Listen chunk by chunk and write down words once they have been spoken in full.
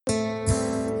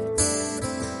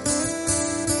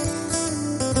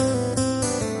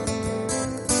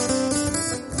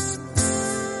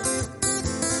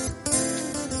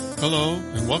Hello,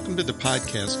 and welcome to the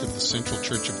podcast of the Central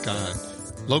Church of God,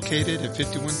 located at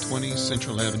 5120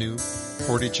 Central Avenue,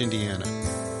 Portage, Indiana.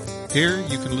 Here,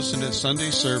 you can listen to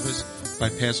Sunday service by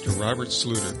Pastor Robert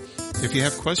Sluter. If you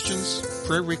have questions,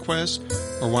 prayer requests,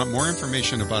 or want more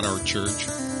information about our church,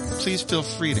 please feel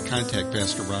free to contact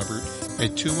Pastor Robert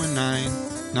at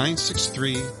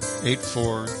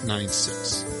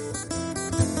 219-963-8496.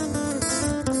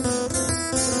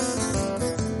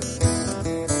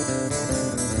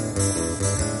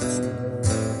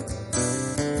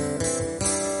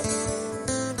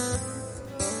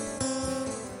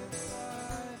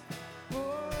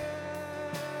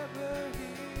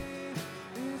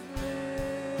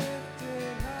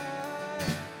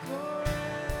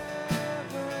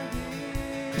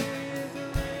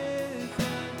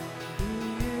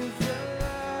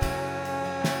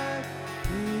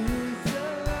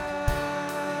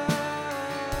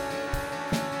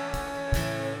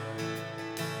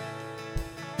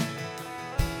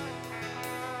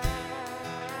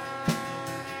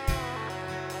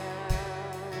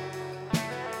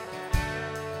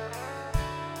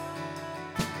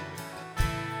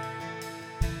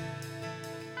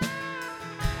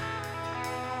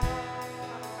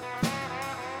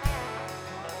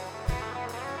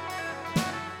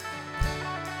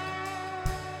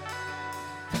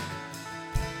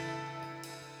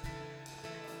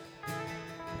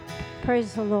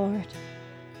 Praise the Lord.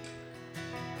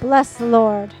 Bless the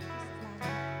Lord.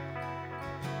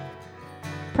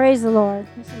 Praise the Lord.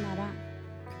 This is not on.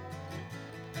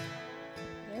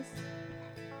 Yes.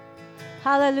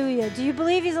 Hallelujah. Do you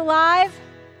believe He's alive?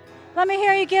 Let me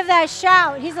hear you give that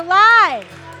shout. He's alive.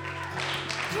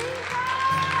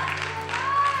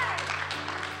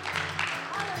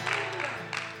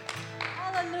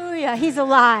 Hallelujah. He's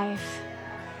alive.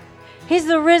 He's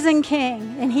the risen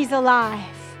King, and He's alive.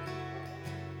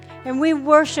 And we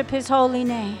worship His holy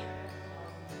name.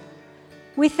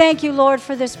 We thank you, Lord,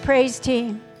 for this praise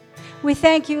team. We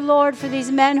thank you, Lord, for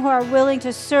these men who are willing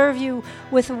to serve you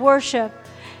with worship.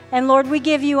 And Lord, we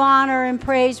give you honor and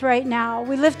praise right now.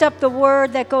 We lift up the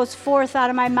word that goes forth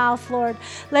out of my mouth, Lord.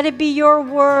 Let it be your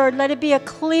word. Let it be a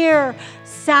clear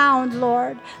sound,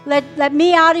 Lord. Let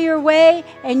me out of your way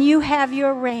and you have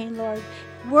your reign, Lord.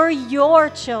 We're your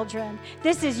children.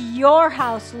 This is your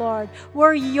house, Lord.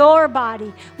 We're your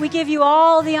body. We give you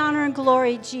all the honor and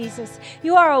glory, Jesus.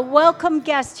 You are a welcome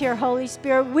guest here, Holy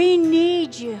Spirit. We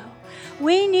need you.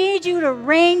 We need you to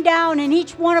rain down in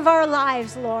each one of our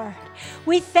lives, Lord.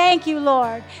 We thank you,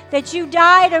 Lord, that you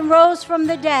died and rose from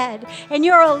the dead, and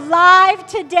you're alive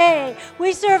today.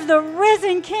 We serve the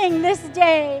risen King this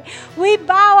day. We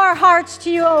bow our hearts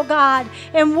to you, O God,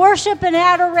 in worship and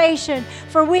adoration,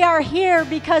 for we are here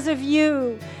because of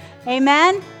you.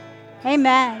 Amen?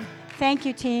 Amen. Thank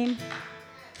you, team.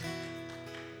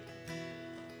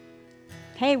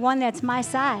 Hey, one that's my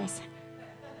size.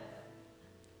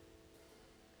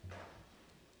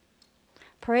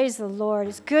 Praise the Lord.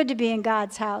 It's good to be in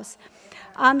God's house.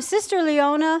 Sister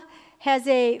Leona has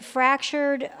a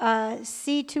fractured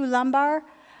C2 lumbar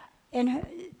in her,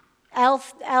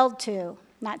 L2,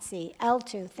 not C,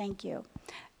 L2, thank you.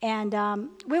 And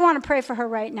we want to pray for her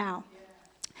right now.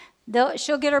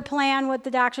 She'll get her plan, what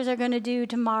the doctors are going to do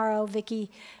tomorrow.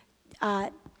 Vicki, I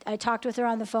talked with her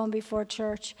on the phone before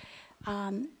church.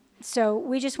 So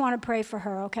we just want to pray for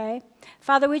her, okay?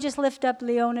 Father, we just lift up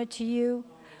Leona to you.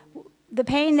 The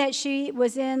pain that she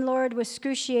was in, Lord, was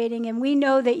excruciating, and we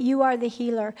know that you are the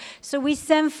healer. So we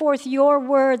send forth your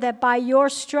word that by your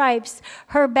stripes,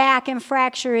 her back and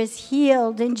fracture is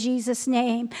healed in Jesus'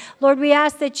 name. Lord, we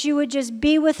ask that you would just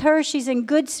be with her. She's in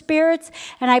good spirits,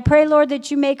 and I pray, Lord, that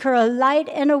you make her a light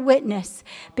and a witness,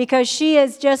 because she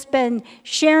has just been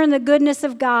sharing the goodness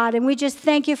of God, and we just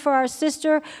thank you for our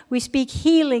sister. We speak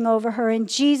healing over her in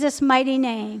Jesus' mighty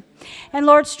name. And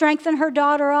Lord, strengthen her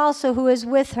daughter also who is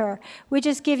with her. We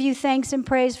just give you thanks and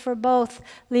praise for both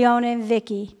Leona and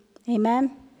Vicki.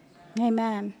 Amen?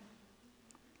 Amen.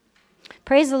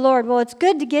 Praise the Lord. Well, it's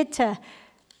good to get to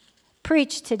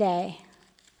preach today.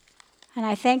 And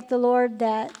I thank the Lord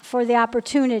for the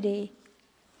opportunity.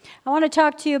 I want to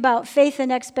talk to you about faith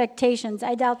and expectations.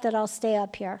 I doubt that I'll stay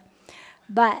up here.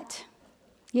 But,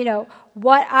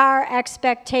 what are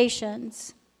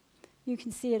expectations? You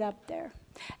can see it up there.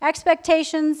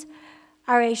 Expectations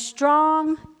are a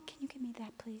strong, can you give me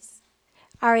that, please?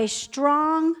 Are a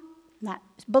strong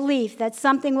belief that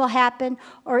something will happen,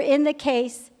 or in the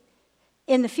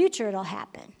future it'll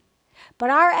happen. But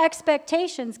our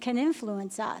expectations can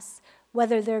influence us,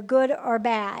 whether they're good or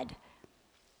bad.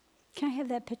 Can I have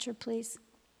that picture, please?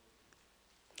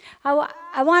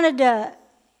 I wanted to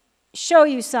show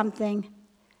you something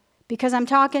because I'm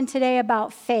talking today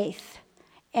about faith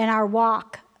and our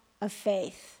walk of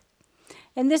faith.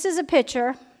 And this is a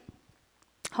picture.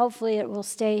 Hopefully it will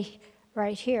stay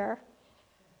right here.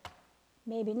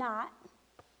 Maybe not,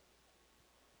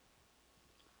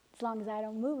 as long as I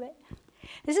don't move it.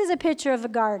 This is a picture of a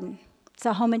garden. It's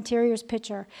a home interiors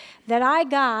picture that I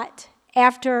got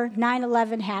after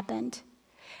 9/11 happened.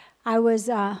 I was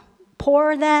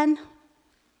poor then,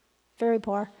 very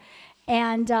poor,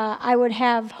 and I would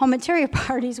have home interior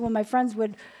parties when my friends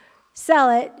would sell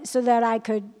it so that I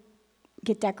could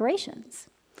get decorations.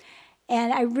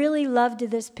 And I really loved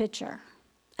this picture.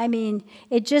 I mean,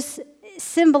 it just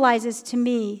symbolizes to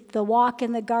me the walk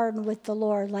in the garden with the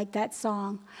Lord, like that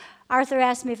song. Arthur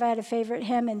asked me if I had a favorite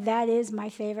hymn, and that is my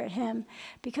favorite hymn,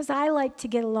 because I like to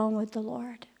get alone with the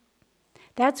Lord.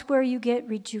 That's where you get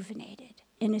rejuvenated,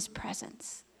 in his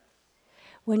presence.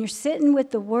 When you're sitting with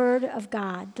the Word of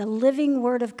God, the living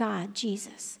Word of God,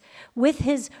 Jesus, with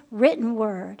his written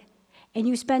word, and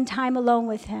you spend time alone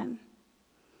with him,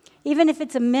 even if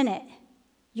it's a minute,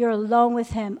 you're alone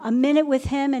with him. A minute with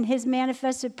him and his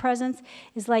manifested presence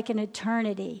is like an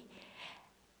eternity.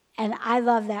 And I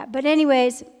love that. But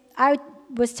anyways, I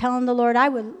was telling the Lord I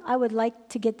would like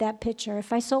to get that picture.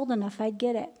 If I sold enough, I'd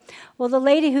get it. Well, the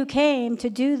lady who came to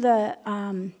do the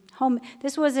home,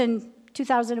 this was in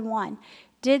 2001,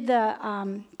 did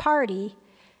the party.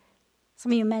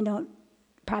 Some of you men don't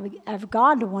probably have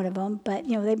gone to one of them, but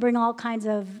they bring all kinds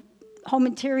of home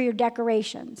interior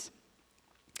decorations.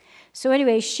 So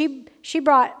anyway, she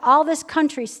brought all this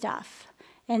country stuff,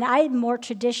 and I had more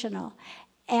traditional.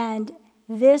 And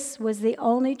this was the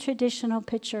only traditional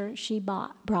picture she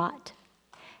brought.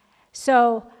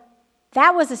 So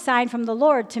that was a sign from the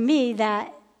Lord to me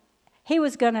that he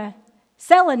was going to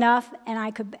sell enough and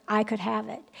I could have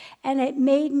it. And it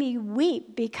made me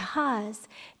weep because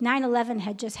 9/11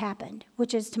 had just happened,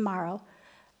 which is tomorrow.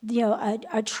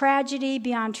 A tragedy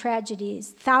beyond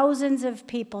tragedies. Thousands of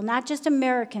people, not just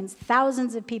Americans,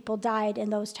 thousands of people died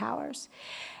in those towers.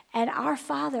 And our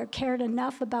Father cared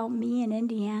enough about me in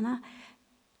Indiana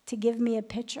to give me a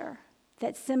picture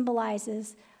that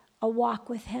symbolizes a walk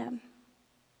with him.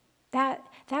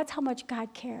 That's how much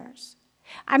God cares.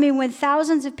 I mean, when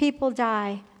thousands of people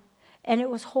die, and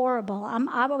it was horrible.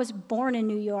 I was born in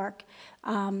New York.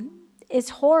 It's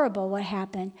horrible what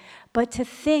happened. But to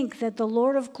think that the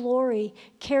Lord of glory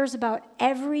cares about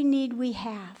every need we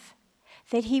have,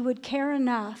 that he would care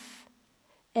enough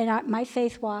in my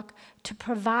faith walk to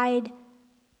provide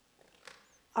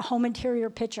a home interior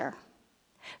picture.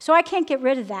 So I can't get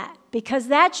rid of that because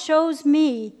that shows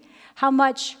me how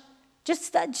much, it's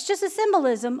just a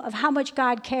symbolism of how much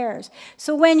God cares.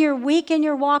 So when you're weak in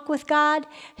your walk with God,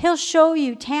 he'll show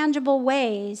you tangible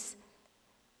ways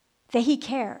that he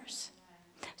cares.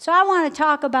 So I want to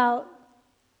talk about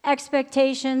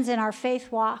expectations in our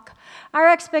faith walk. Our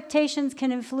expectations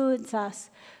can influence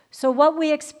us. So what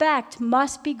we expect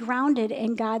must be grounded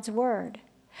in God's word.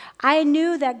 I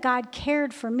knew that God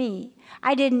cared for me.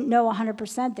 I didn't know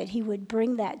 100% that he would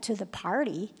bring that to the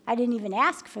party. I didn't even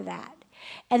ask for that.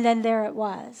 And then there it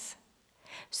was.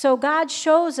 So God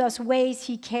shows us ways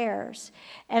he cares.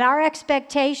 And our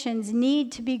expectations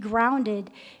need to be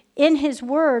grounded in his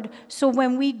word, so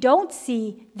when we don't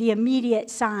see the immediate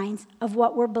signs of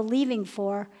what we're believing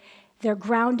for, they're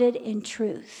grounded in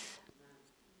truth.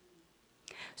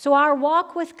 So our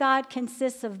walk with God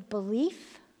consists of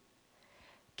belief,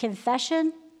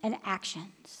 confession, and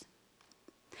actions.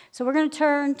 So we're going to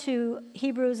turn to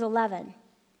Hebrews 11.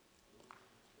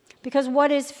 Because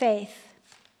what is faith?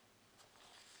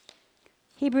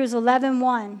 Hebrews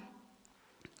 11:1.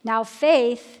 Now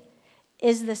faith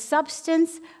is the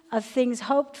substance of things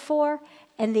hoped for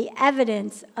and the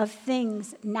evidence of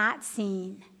things not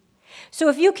seen. So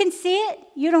if you can see it,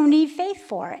 you don't need faith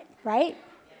for it, right?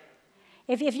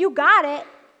 If you got it,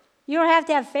 you don't have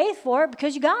to have faith for it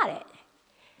because you got it.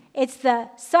 It's the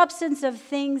substance of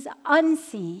things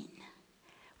unseen.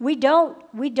 We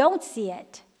don't see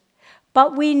it,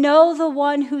 but we know the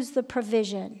one who's the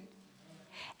provision.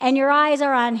 And your eyes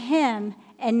are on him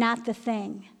and not the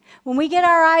thing. When we get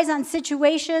our eyes on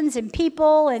situations and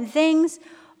people and things,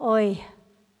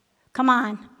 come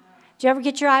on. Did you ever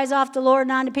get your eyes off the Lord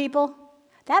and onto people?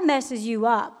 That messes you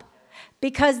up.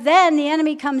 Because then the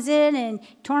enemy comes in and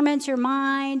torments your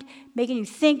mind, making you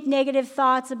think negative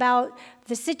thoughts about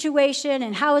the situation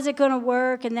and how is it going to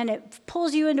work, and then it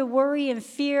pulls you into worry and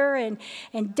fear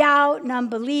and doubt and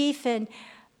unbelief.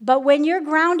 But when you're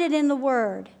grounded in the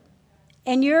Word,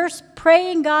 and you're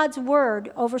praying God's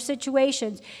word over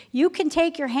situations, you can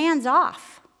take your hands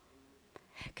off.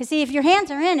 Because see, if your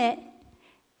hands are in it,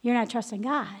 you're not trusting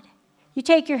God. You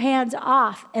take your hands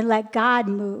off and let God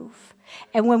move.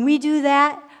 And when we do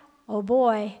that, oh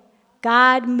boy,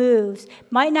 God moves.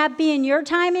 Might not be in your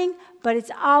timing, but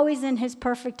it's always in his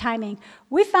perfect timing.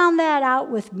 We found that out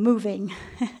with moving.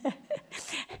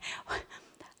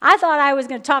 I thought I was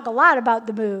going to talk a lot about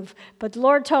the move, but the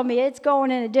Lord told me it's going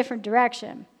in a different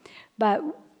direction. But,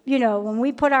 you know, when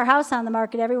we put our house on the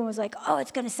market, everyone was like, oh,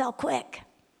 it's going to sell quick.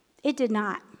 It did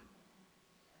not.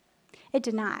 It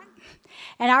did not.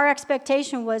 And our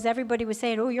expectation was everybody was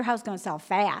saying, oh, your house is going to sell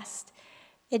fast.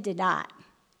 It did not.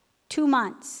 2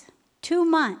 months. 2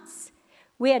 months.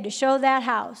 We had to show that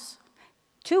house.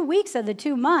 2 weeks of the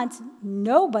 2 months,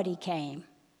 nobody came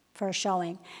for a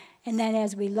showing. And then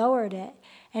as we lowered it,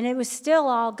 and it was still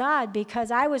all God because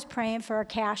I was praying for a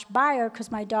cash buyer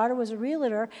because my daughter was a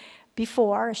realtor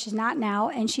before. She's not now.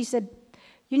 And she said,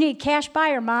 you need a cash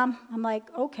buyer, Mom. I'm like,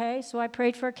 okay. So I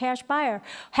prayed for a cash buyer.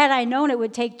 Had I known it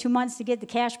would take 2 months to get the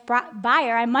cash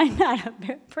buyer, I might not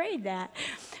have prayed that.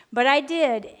 But I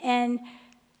did. And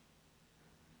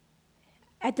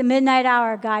at the midnight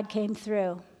hour, God came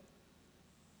through.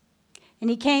 And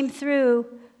he came through.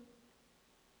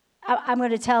 I'm going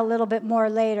to tell a little bit more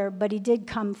later, but he did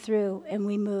come through and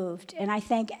we moved. And I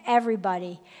thank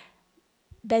everybody.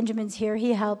 Benjamin's here.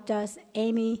 He helped us.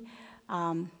 Amy,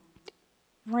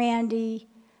 Randy,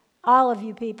 all of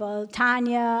you people.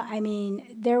 Tanya, I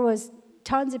mean, there was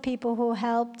tons of people who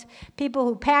helped, people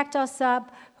who packed us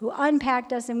up, who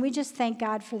unpacked us, and we just thank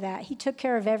God for that. He took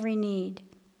care of every need.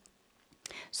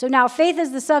 So now faith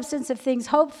is the substance of things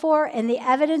hoped for and the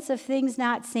evidence of things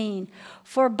not seen.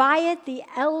 For by it the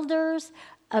elders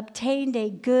obtained a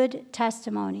good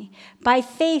testimony. By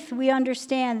faith we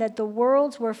understand that the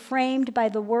worlds were framed by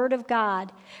the word of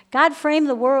God. God framed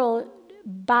the world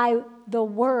by the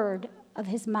word of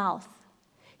his mouth.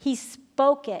 He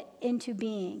spoke it into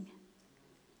being.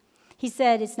 He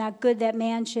said it's not good that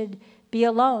man should be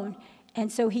alone.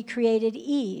 And so he created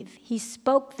Eve. He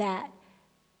spoke that.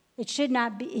 It should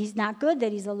not be, he's not good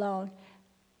that he's alone.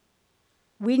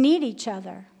 We need each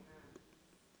other.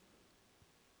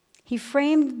 He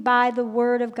framed by the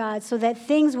word of God so that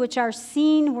things which are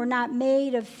seen were not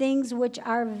made of things which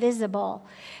are visible.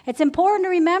 It's important to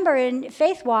remember in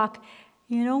faith walk,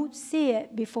 you don't see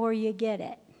it before you get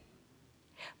it.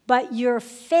 But your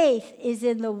faith is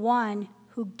in the one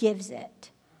who gives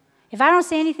it. If I don't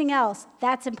say anything else,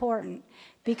 that's important.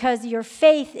 Because your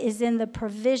faith is in the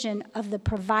provision of the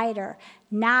provider,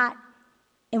 not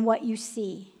in what you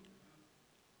see.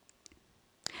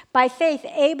 By faith,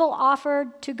 Abel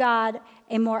offered to God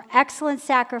a more excellent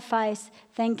sacrifice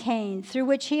than Cain, through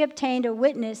which he obtained a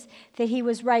witness that he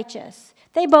was righteous.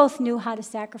 They both knew how to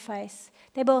sacrifice.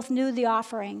 They both knew the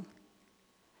offering.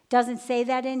 Doesn't say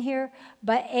that in here,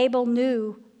 but Abel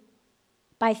knew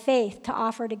by faith to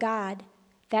offer to God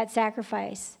that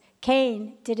sacrifice.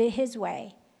 Cain did it his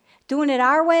way. Doing it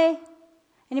our way?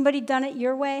 Anybody done it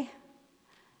your way?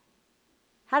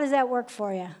 How does that work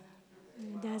for you?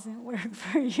 It doesn't work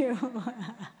for you.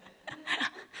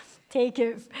 Take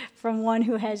it from one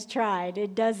who has tried.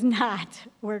 It does not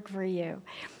work for you.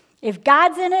 If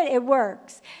God's in it, it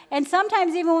works. And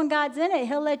sometimes even when God's in it,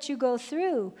 he'll let you go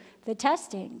through the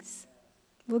testings.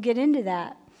 We'll get into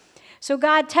that. So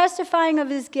God testifying of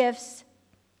his gifts,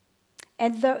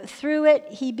 and through it,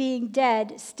 he being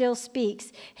dead still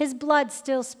speaks. His blood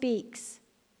still speaks.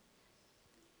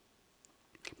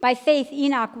 By faith,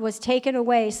 Enoch was taken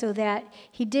away so that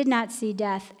he did not see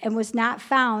death and was not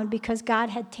found because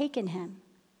God had taken him.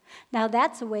 Now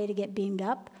that's a way to get beamed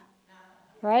up,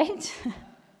 right?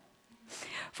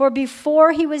 For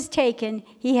before he was taken,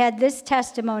 he had this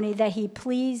testimony that he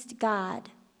pleased God.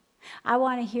 I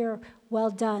want to hear, well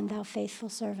done, thou faithful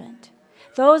servant.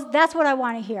 That's what I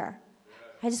want to hear.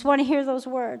 I just want to hear those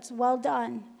words, well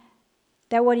done.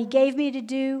 That what he gave me to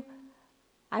do,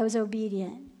 I was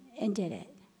obedient and did it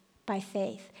by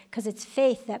faith. Because it's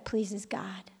faith that pleases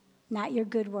God, not your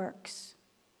good works.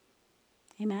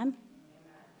 Amen?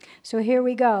 So here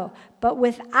we go. But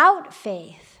without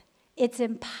faith, it's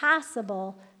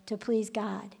impossible to please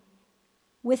God.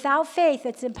 Without faith,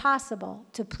 it's impossible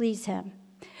to please him.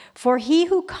 For he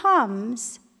who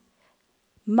comes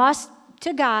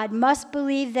to God must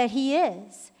believe that he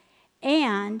is,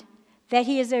 and that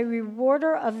he is a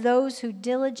rewarder of those who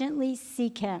diligently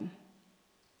seek him.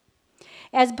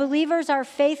 As believers, our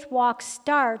faith walk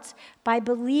starts by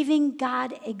believing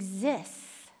God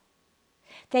exists.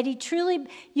 That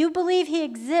you believe he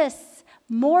exists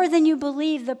more than you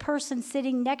believe the person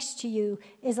sitting next to you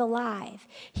is alive.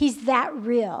 He's that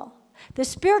real. The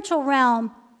spiritual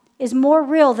realm is more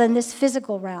real than this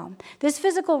physical realm. This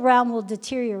physical realm will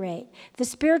deteriorate. The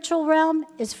spiritual realm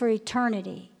is for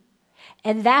eternity.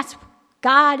 And that's,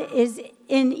 God is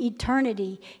in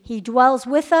eternity. He dwells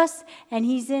with us, and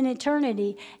he's in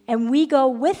eternity. And we go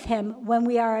with him when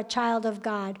we are a child of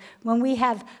God. When we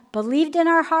have believed in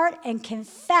our heart and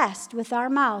confessed with our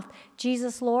mouth,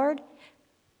 Jesus, Lord,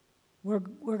 we're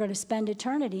going to spend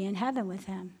eternity in heaven with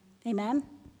him. Amen?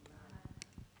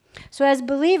 So as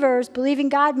believers, believing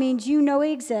God means you know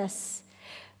he exists.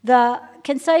 The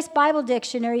Concise Bible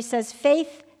Dictionary says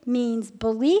faith means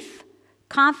belief,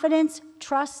 confidence,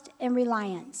 trust, and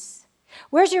reliance.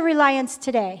 Where's your reliance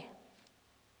today?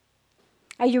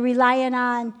 Are you relying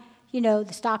on, the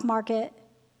stock market,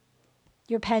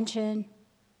 your pension,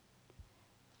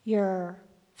 your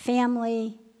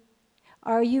family?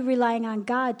 Or are you relying on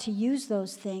God to use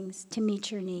those things to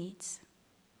meet your needs?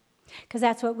 Because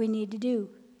that's what we need to do.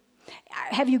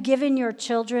 Have you given your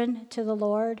children to the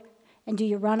Lord, and do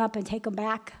you run up and take them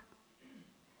back?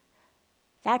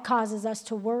 That causes us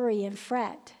to worry and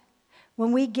fret.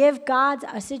 When we give God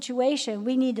a situation,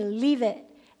 we need to leave it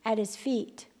at his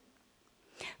feet.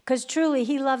 Because truly,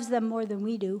 he loves them more than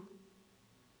we do.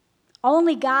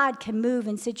 Only God can move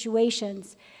in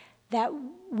situations that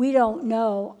we don't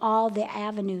know all the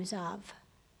avenues of.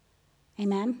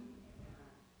 Amen?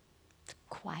 It's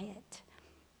quiet.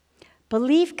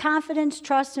 Belief, confidence,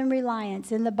 trust, and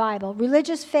reliance in the Bible.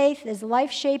 Religious faith is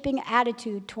life-shaping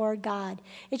attitude toward God.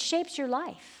 It shapes your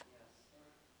life.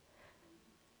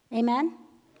 Amen?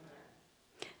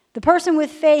 The person with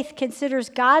faith considers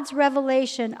God's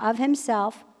revelation of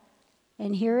himself,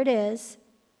 and here it is,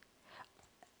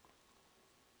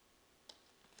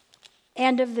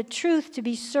 and of the truth to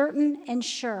be certain and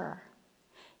sure.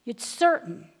 It's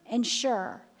certain and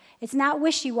sure. It's not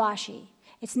wishy-washy.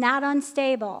 It's not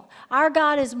unstable. Our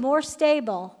God is more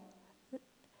stable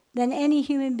than any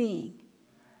human being.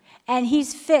 And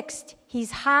he's fixed.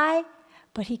 He's high,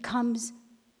 but he comes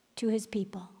to his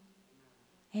people.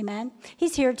 Amen?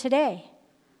 He's here today.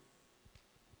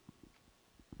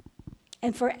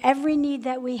 And for every need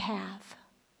that we have,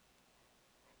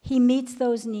 he meets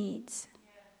those needs.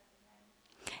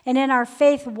 And in our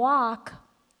faith walk,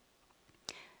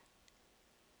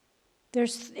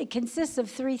 it consists of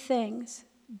three things: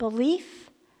 belief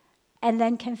and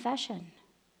then confession.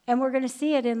 And we're going to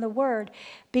see it in the Word,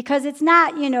 because it's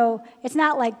not, it's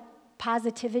not like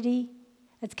positivity.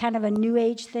 It's kind of a new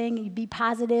age thing. You be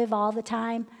positive all the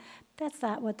time. That's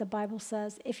not what the Bible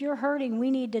says. If you're hurting,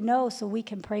 we need to know so we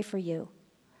can pray for you.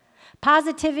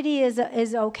 Positivity is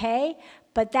okay,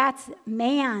 but that's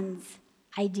man's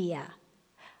idea.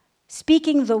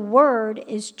 Speaking the word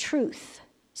is truth.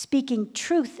 Speaking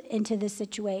truth into the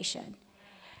situation.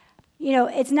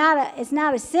 It's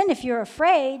not a sin if you're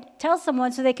afraid. Tell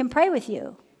someone so they can pray with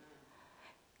you.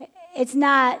 It's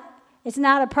not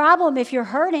a problem if you're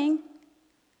hurting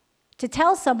to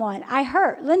tell someone, I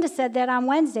hurt. Linda said that on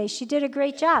Wednesday. She did a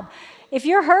great job. If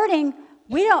you're hurting,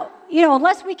 we don't,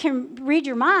 unless we can read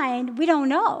your mind, we don't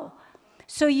know.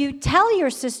 So you tell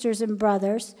your sisters and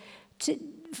brothers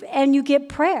and you get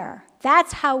prayer.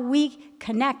 That's how we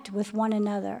connect with one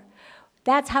another.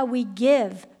 That's how we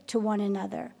give to one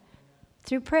another,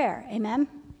 through prayer. Amen?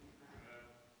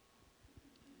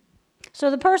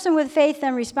 So the person with faith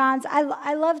then responds,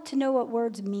 I love to know what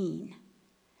words mean.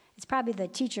 It's probably the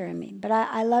teacher in me, but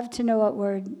I love to know what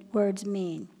words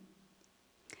mean.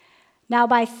 Now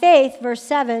by faith, verse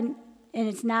 7, and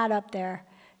it's not up there,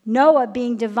 Noah,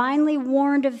 being divinely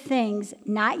warned of things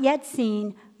not yet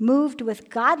seen, moved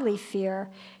with godly fear.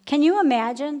 Can you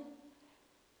imagine?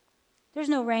 There's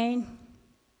no rain.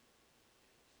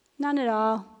 None at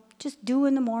all. Just dew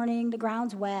in the morning. The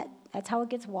ground's wet. That's how it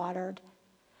gets watered.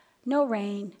 No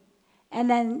rain. And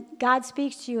then God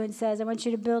speaks to you and says, I want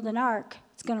you to build an ark.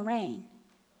 It's going to rain.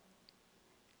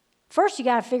 First, you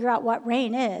got to figure out what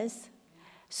rain is.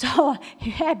 So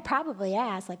you had probably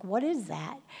asked, what is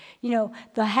that?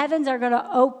 The heavens are going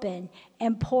to open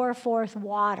and pour forth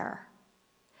water.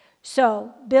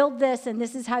 So build this, and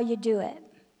this is how you do it.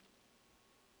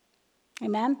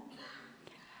 Amen?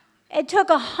 It took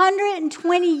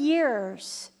 120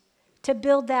 years to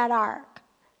build that ark.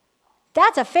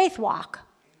 That's a faith walk.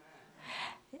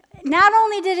 Not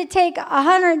only did it take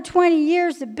 120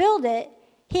 years to build it,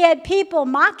 he had people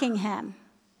mocking him.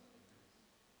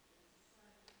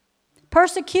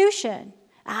 Persecution.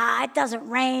 It doesn't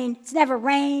rain. It's never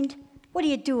rained. What are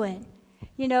you doing?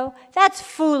 That's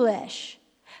foolish,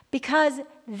 because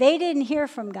they didn't hear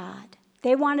from God.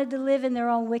 They wanted to live in their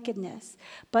own wickedness.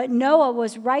 But Noah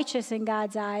was righteous in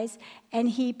God's eyes, and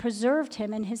he preserved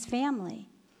him and his family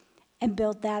and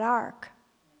built that ark.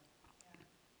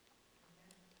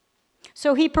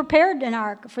 So he prepared an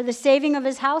ark for the saving of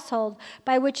his household,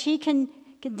 by which he can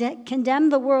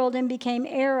condemned the world and became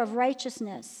heir of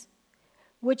righteousness,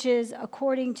 which is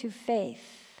according to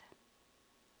faith.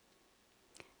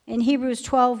 In Hebrews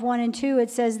 12:1-2, it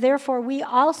says, therefore we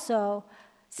also,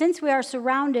 since we are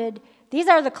surrounded, these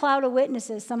are the cloud of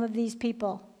witnesses, some of these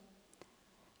people.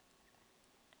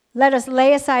 Let us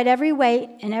lay aside every weight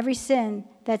and every sin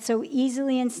that so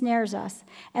easily ensnares us,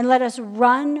 and let us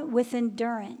run with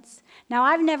endurance. Now,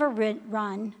 I've never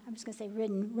run.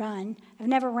 I've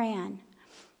never ran.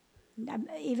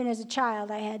 Even as a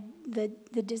child, I had the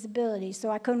disability, so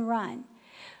I couldn't run.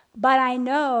 But I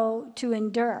know to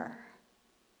endure.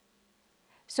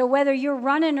 So whether you're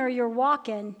running or you're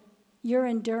walking, you're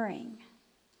enduring.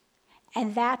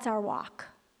 And that's our walk.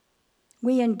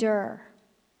 We endure.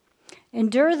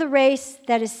 Endure the race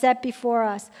that is set before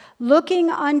us, looking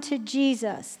unto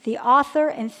Jesus, the author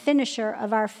and finisher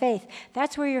of our faith.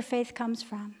 That's where your faith comes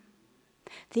from.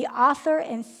 The author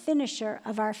and finisher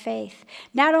of our faith.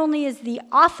 Not only is the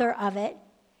author of it,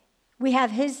 we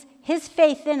have his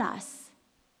faith in us,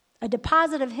 a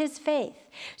deposit of his faith.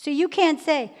 So you can't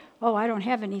say, oh, I don't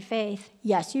have any faith.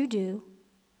 Yes, you do.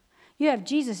 You have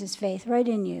Jesus' faith right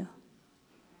in you.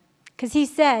 Because he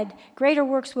said, greater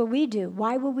works will we do.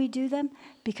 Why will we do them?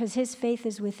 Because his faith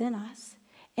is within us.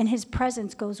 And his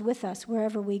presence goes with us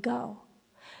wherever we go.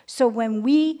 So when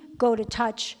we go to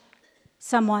touch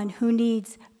someone who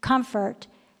needs comfort,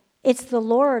 it's the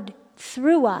Lord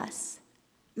through us.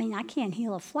 I mean, I can't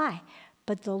heal a fly,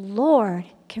 but the Lord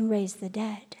can raise the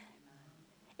dead.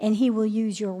 And he will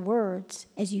use your words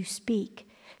as you speak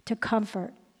to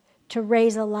comfort, to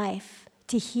raise a life,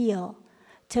 to heal,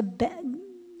 to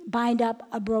bind up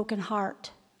a broken heart.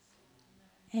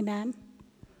 Amen?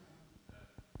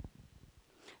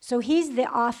 So he's the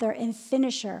author and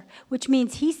finisher, which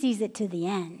means he sees it to the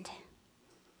end.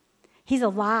 He's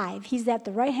alive. He's at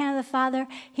the right hand of the Father.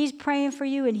 He's praying for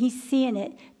you, and he's seeing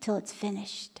it till it's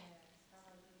finished.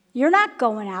 You're not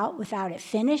going out without it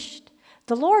finished.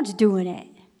 The Lord's doing it.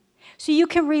 So you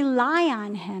can rely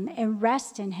on him and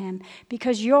rest in him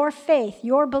because your faith,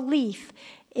 your belief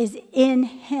is in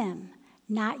him,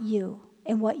 not you,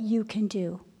 and what you can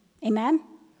do. Amen?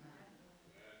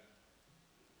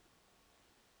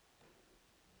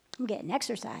 I'm getting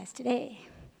exercise today.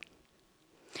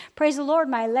 Praise the Lord,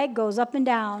 my leg goes up and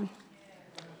down.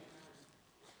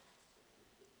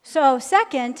 So,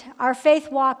 second, our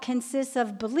faith walk consists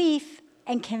of belief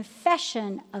and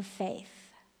confession of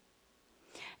faith.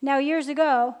 Now, years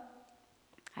ago,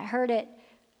 I heard it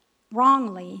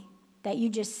wrongly that you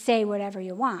just say whatever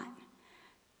you want.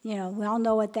 You know, we all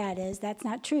know what that is. That's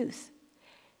not truth.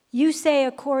 You say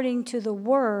according to the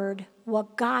word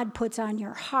what God puts on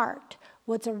your heart,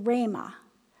 what's a rhema.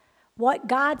 What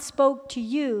God spoke to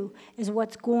you is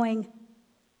what's going,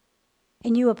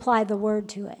 and you apply the word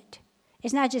to it.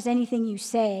 It's not just anything you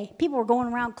say. People are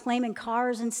going around claiming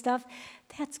cars and stuff.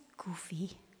 That's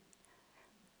goofy.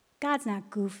 God's not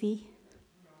goofy.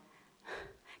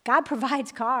 God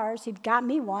provides cars. He got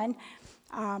me one.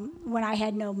 When I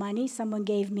had no money, someone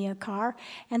gave me a car.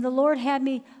 And the Lord had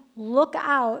me look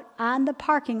out on the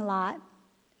parking lot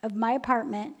of my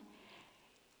apartment,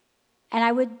 and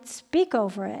I would speak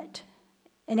over it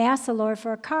and ask the Lord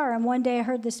for a car. And one day I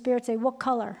heard the Spirit say, what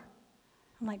color?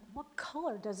 I'm like, what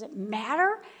color? Does it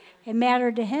matter? It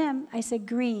mattered to him. I said,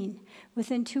 green.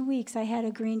 Within 2 weeks, I had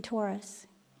a green Taurus.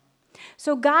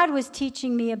 So God was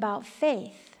teaching me about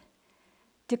faith,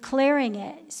 declaring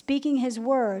it, speaking his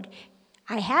word.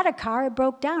 I had a car, it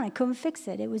broke down. I couldn't fix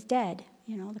it. It was dead.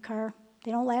 You know, the car,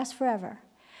 they don't last forever.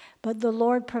 But the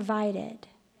Lord provided.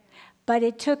 But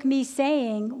it took me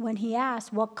saying, when he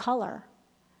asked, what color?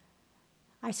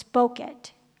 I spoke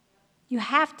it. You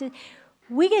have to,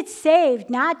 we get saved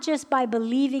not just by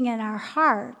believing in our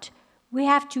heart. We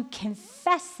have to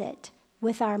confess it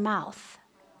with our mouth.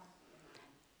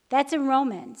 That's in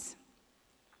Romans.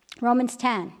 Romans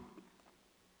 10.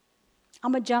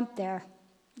 I'm going to jump there.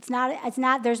 It's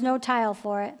not, there's no tile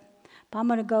for it, but I'm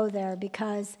going to go there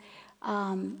because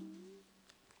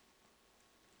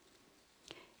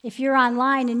if you're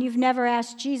online and you've never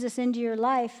asked Jesus into your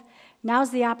life, now's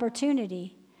the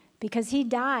opportunity because he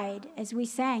died, as we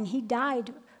sang, he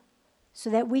died so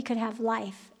that we could have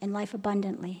life and life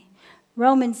abundantly.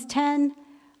 Romans 10,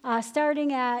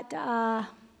 starting at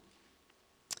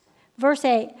verse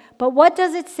 8. But what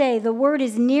does it say? The word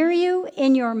is near you,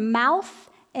 in your mouth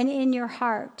and in your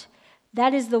heart.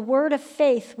 That is the word of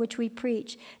faith which we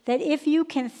preach. That if you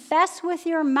confess with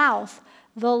your mouth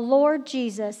the Lord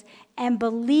Jesus and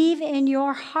believe in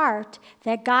your heart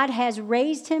that God has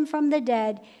raised him from the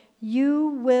dead, you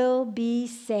will be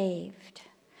saved.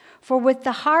 For with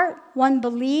the heart one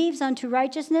believes unto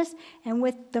righteousness, and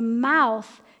with the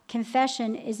mouth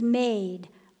confession is made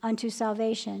unto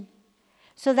salvation.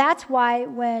 So that's why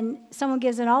when someone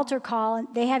gives an altar call,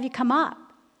 they have you come up.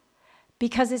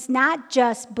 Because it's not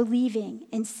just believing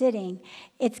and sitting,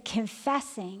 it's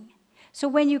confessing. So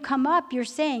when you come up, you're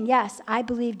saying, yes, I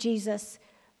believe Jesus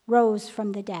rose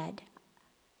from the dead.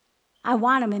 I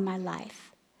want him in my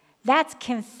life. That's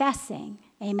confessing.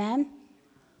 Amen?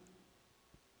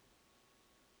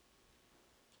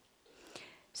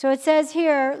 So it says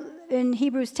here in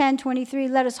Hebrews 10:23,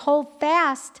 let us hold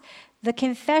fast the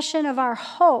confession of our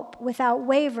hope without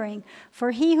wavering, for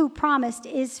he who promised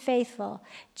is faithful.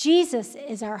 Jesus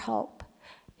is our hope.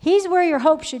 He's where your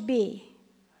hope should be,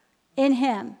 in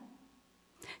him.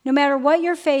 No matter what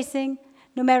you're facing,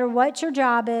 no matter what your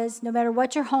job is, no matter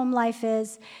what your home life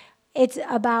is, it's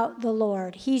about the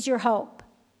Lord. He's your hope.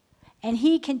 And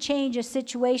he can change a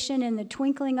situation in the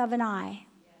twinkling of an eye.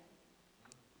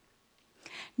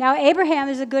 Now, Abraham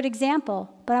is a good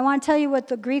example, but I want to tell you what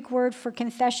the Greek word for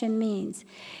confession means.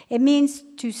 It means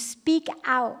to speak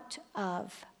out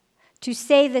of, to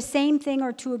say the same thing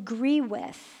or to agree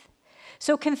with.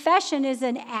 So confession is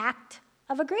an act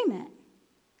of agreement.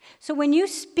 So when you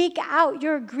speak out,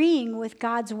 you're agreeing with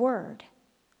God's word.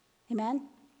 Amen?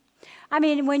 I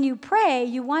mean, when you pray,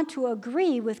 you want to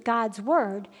agree with God's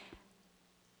word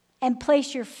and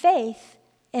place your faith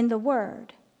in the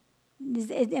word.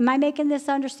 Am I making this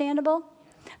understandable?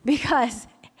 Because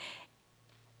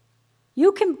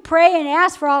you can pray and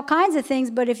ask for all kinds of things,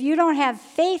 but if you don't have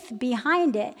faith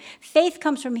behind it, faith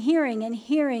comes from hearing and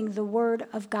hearing the word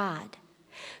of God.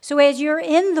 So as you're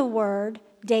in the word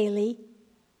daily,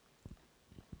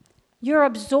 you're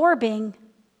absorbing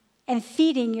and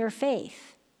feeding your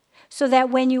faith. So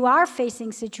that when you are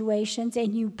facing situations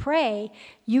and you pray,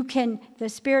 the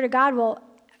Spirit of God will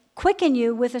quicken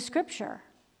you with a scripture.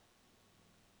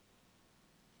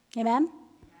 Amen?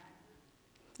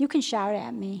 You can shout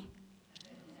at me.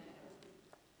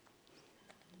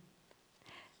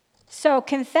 So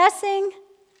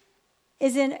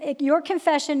your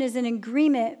confession is in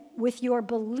agreement with your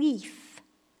belief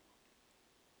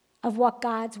of what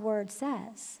God's word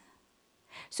says.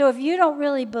 So if you don't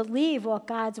really believe what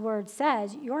God's word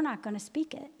says, you're not going to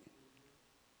speak it.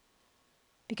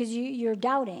 Because you're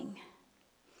doubting.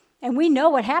 And we know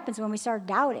what happens when we start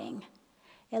doubting.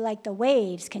 Like the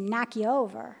waves can knock you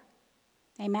over.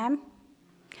 Amen?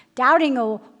 Doubting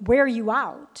will wear you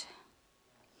out.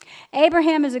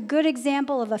 Abraham is a good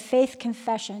example of a faith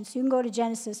confession. So you can go to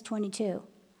Genesis 22.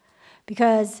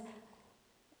 Because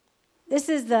this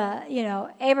is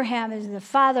Abraham is the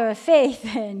father of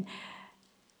faith. And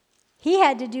he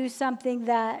had to do something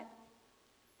that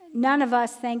none of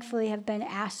us, thankfully, have been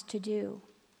asked to do.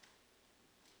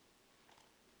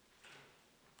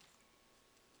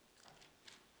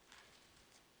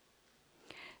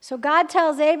 So God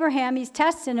tells Abraham, he's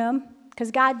testing him,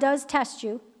 because God does test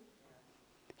you.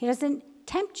 He doesn't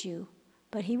tempt you,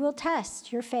 but he will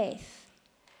test your faith.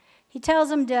 He tells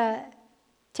him to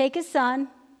take his son,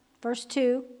 verse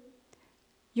 2,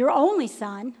 your only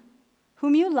son,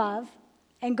 whom you love,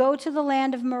 and go to the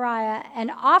land of Moriah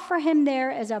and offer him there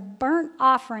as a burnt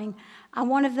offering on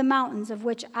one of the mountains of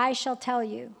which I shall tell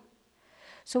you.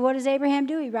 So what does Abraham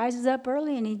do? He rises up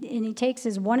early and he takes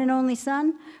his one and only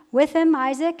son with him,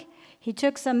 Isaac. He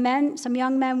took some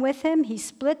young men with him. He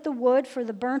split the wood for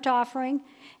the burnt offering,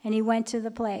 and he went to the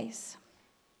place.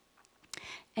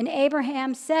 And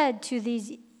Abraham said to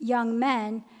these young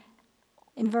men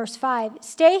in verse 5,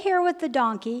 stay here with the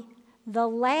donkey. The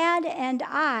lad and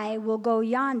I will go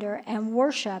yonder and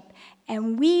worship,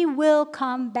 and we will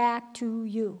come back to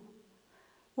you.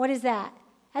 What is that?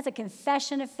 That's a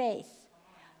confession of faith.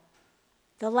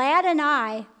 The lad and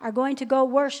I are going to go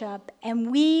worship, and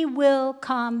we will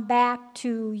come back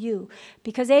to you.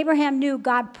 Because Abraham knew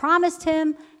God promised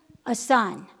him a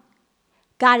son.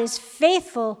 God is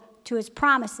faithful to his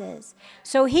promises.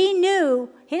 So he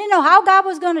didn't know how God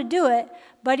was going to do it,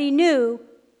 but he knew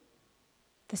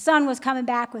the son was coming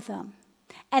back with him.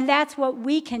 And that's what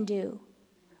we can do.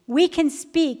 We can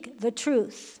speak the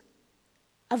truth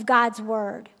of God's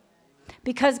word.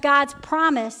 Because God's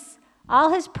promise,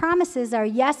 all his promises are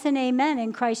yes and amen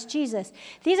in Christ Jesus.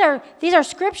 These are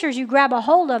scriptures you grab a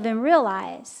hold of and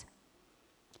realize.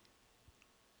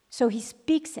 So he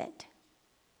speaks it.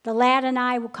 The lad and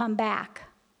I will come back.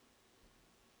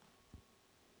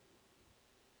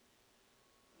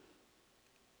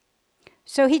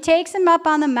 So he takes him up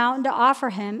on the mountain to offer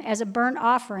him as a burnt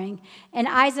offering, and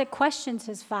Isaac questions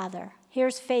his father.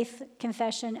 Here's faith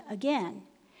confession again.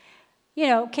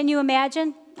 Can you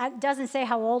imagine? It doesn't say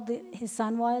how old his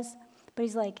son was, But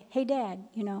he's like, hey, Dad,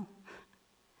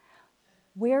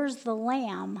 where's the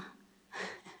lamb?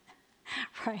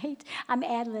 Right? I'm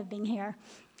ad-libbing here.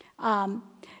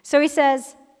 So he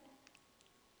says,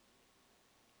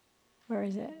 where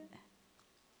is it?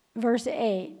 Verse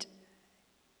 8.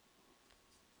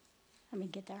 Let me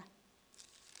get there,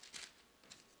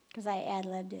 because I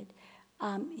ad-libbed it.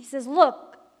 He says,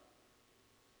 look,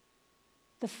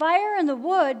 the fire and the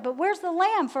wood, but where's the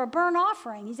lamb for a burnt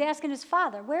offering? He's asking his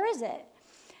father, where is it?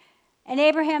 And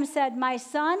Abraham said, my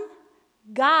son,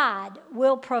 God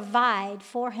will provide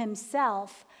for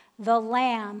himself the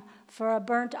lamb for a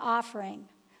burnt offering.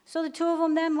 So the two of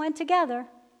them then went together.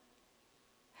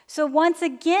 So once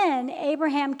again,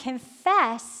 Abraham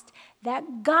confessed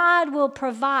that God will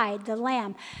provide the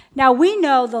lamb. Now we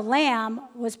know the lamb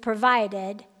was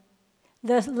provided.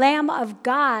 The Lamb of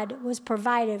God was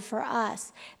provided for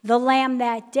us. The lamb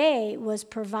that day was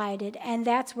provided, and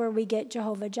that's where we get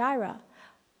Jehovah Jireh.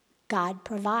 God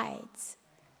provides.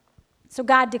 So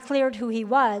God declared who he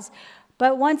was.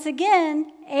 But once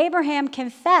again, Abraham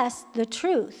confessed the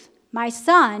truth. My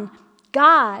son,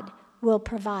 God will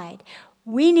provide.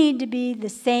 We need to be the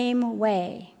same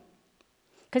way.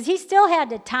 Because he still had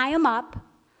to tie him up.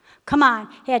 Come on.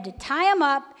 He had to tie him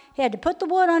up. He had to put the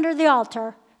wood under the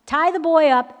altar, tie the boy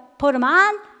up, put him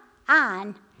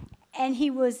on, and he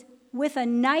was with a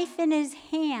knife in his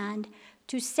hand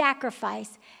to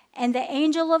sacrifice. And the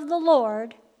angel of the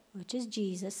Lord, which is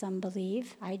Jesus, some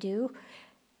believe, I do,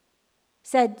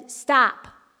 said, stop,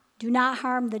 do not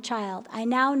harm the child. I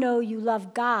now know you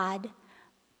love God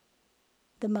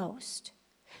the most.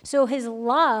 So his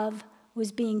love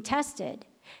was being tested,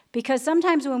 because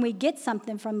sometimes when we get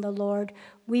something from the Lord,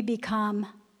 we become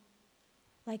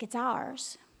like it's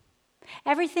ours.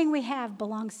 Everything we have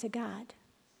belongs to God.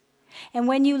 And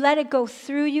when you let it go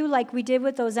through you, like we did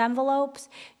with those envelopes,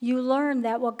 you learn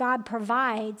that what God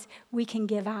provides, we can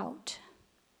give out.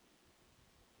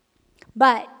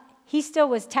 But he still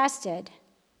was tested.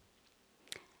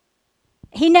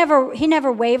 He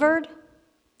never wavered.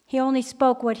 He only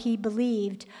spoke what he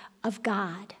believed of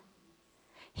God.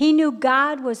 He knew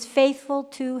God was faithful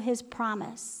to his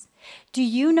promise. Do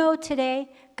you know today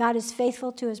God is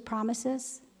faithful to his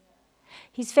promises?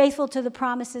 He's faithful to the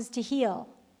promises to heal.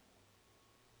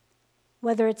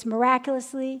 Whether it's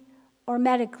miraculously or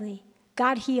medically,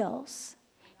 God heals.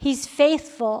 He's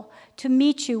faithful to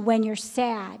meet you when you're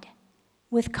sad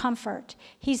with comfort.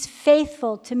 He's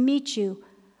faithful to meet you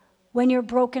when you're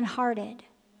brokenhearted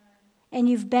and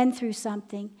you've been through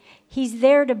something. He's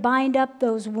there to bind up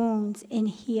those wounds and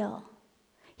heal.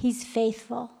 He's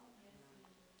faithful.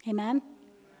 Amen?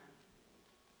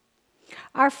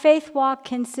 Our faith walk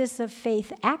consists of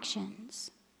faith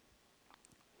actions.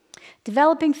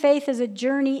 Developing faith is a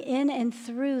journey in and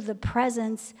through the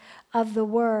presence of the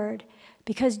Word,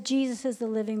 because Jesus is the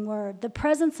living Word. The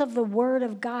presence of the Word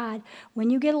of God, when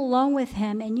you get alone with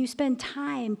him and you spend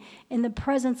time in the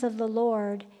presence of the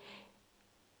Lord,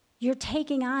 you're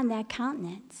taking on that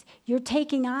countenance. You're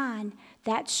taking on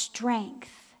that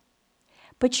strength.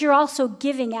 But you're also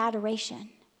giving adoration.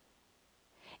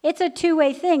 It's a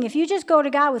two-way thing. If you just go to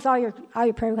God with all your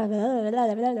prayer, blah, blah,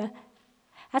 blah, blah, blah.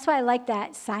 That's why I like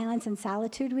that silence and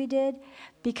solitude we did,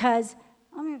 because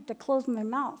I'm going to have to close my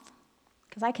mouth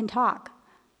because I can talk.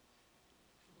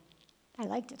 I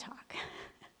like to talk.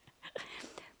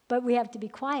 But we have to be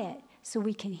quiet so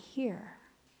we can hear.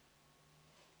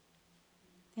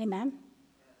 Amen?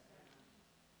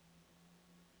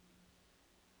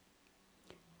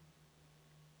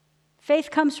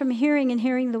 Faith comes from hearing and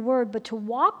hearing the word, but to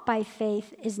walk by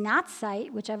faith is not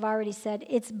sight, which I've already said,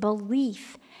 it's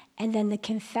belief, and then the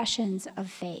confessions of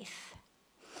faith.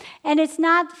 And it's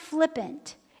not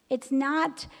flippant. It's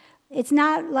not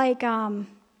like,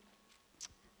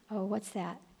 what's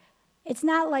that? It's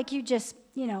not like you just,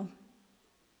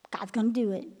 God's going to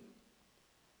do it.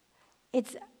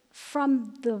 It's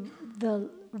from the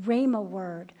Rhema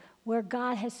word, where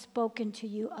God has spoken to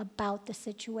you about the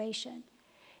situation.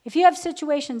 If you have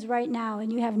situations right now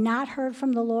and you have not heard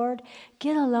from the Lord,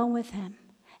 get alone with him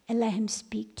and let him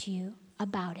speak to you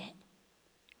about it.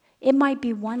 It might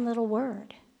be one little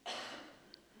word,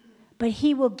 but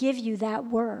he will give you that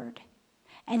word,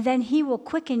 and then he will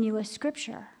quicken you a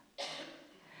scripture,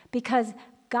 because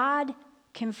God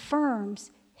confirms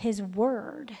his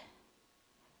word,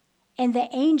 and the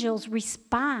angels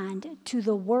respond to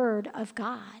the word of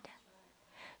God.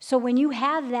 So when you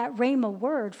have that Rhema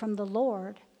word from the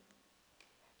Lord,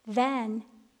 then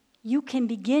you can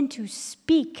begin to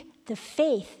speak the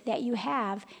faith that you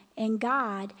have in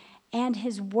God and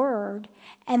his word,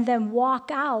 and then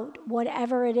walk out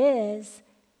whatever it is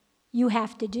you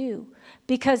have to do,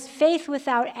 because faith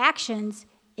without actions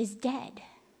is dead.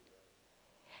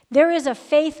 There is a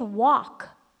faith walk.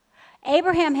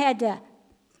 Abraham had to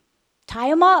tie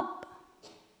him up.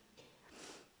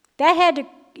 That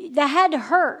had to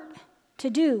hurt to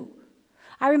do.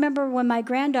 I remember when my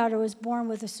granddaughter was born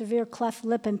with a severe cleft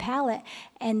lip and palate,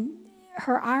 and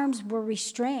her arms were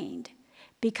restrained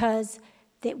because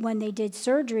when they did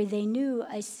surgery, they knew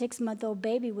a 6-month-old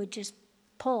baby would just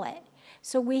pull it.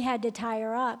 So we had to tie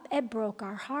her up. It broke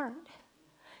our heart.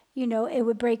 You know, it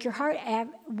would break your heart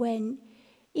when,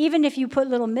 even if you put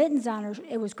little mittens on her,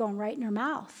 it was going right in her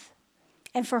mouth.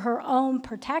 And for her own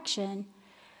protection.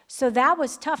 So that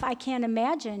was tough. I can't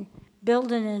imagine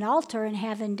building an altar and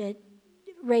having to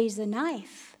raise a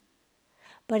knife.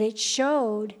 But it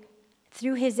showed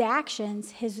through his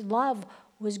actions, his love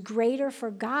was greater for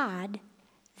God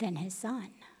than his son.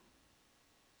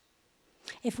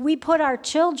 If we put our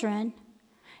children,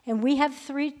 and we have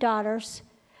 3 daughters,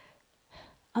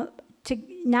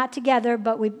 not together,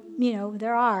 but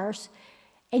they're ours,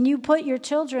 and you put your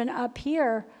children up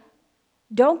here,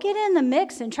 don't get in the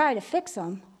mix and try to fix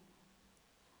them.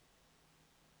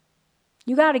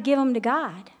 You got to give them to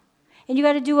God. And you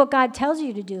got to do what God tells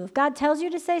you to do. If God tells you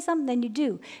to say something, then you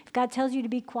do. If God tells you to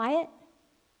be quiet,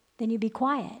 then you be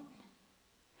quiet.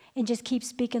 And just keep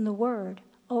speaking the word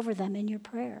over them in your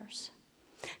prayers.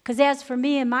 Because as for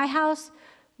me and my house,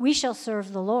 we shall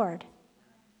serve the Lord.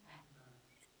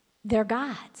 They're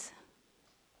God's.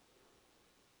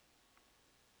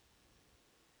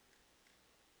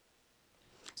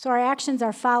 So our actions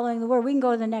are following the word. We can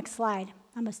go to the next slide.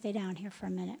 I'm going to stay down here for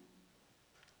a minute.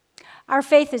 Our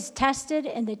faith is tested,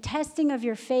 and the testing of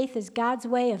your faith is God's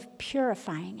way of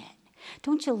purifying it.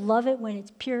 Don't you love it when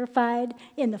it's purified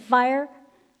in the fire?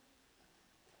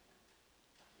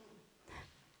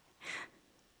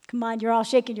 Come on, you're all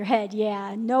shaking your head.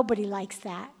 Yeah, nobody likes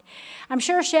that. I'm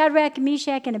sure Shadrach,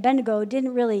 Meshach, and Abednego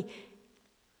didn't really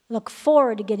look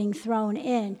forward to getting thrown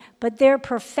in, but their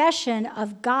profession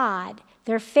of God,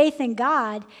 their faith in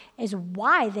God, is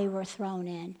why they were thrown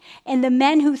in. And the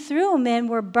men who threw them in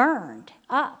were burned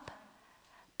up.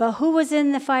 But who was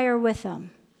in the fire with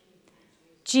them?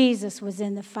 Jesus was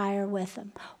in the fire with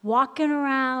them, walking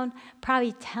around,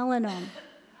 probably telling them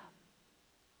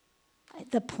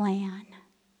the plan.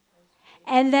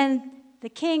 And then the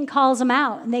king calls them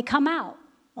out, and they come out.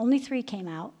 Only 3 came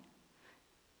out.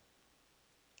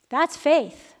 That's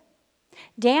faith.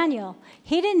 Daniel,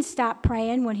 he didn't stop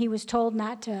praying when he was told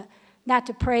not to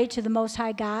pray to the Most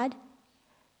High God.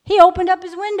 He opened up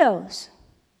his windows,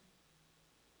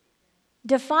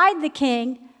 defied the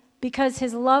king because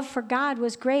his love for God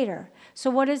was greater. So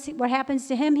what happens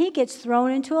to him? He gets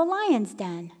thrown into a lion's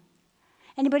den.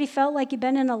 Anybody felt like you've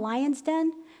been in a lion's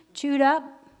den, chewed up?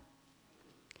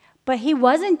 But he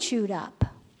wasn't chewed up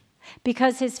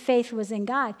because his faith was in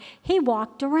God. He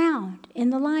walked around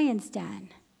in the lion's den.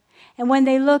 And when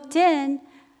they looked in,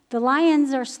 the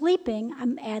lions are sleeping.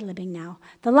 I'm ad-libbing now.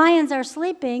 The lions are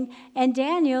sleeping, and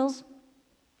Daniel's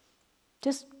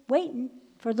just waiting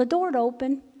for the door to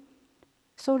open,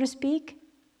 so to speak.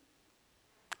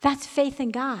 That's faith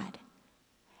in God.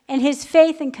 And his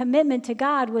faith and commitment to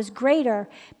God was greater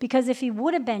because if he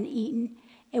would have been eaten,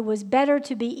 it was better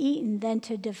to be eaten than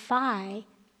to defy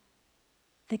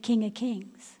the King of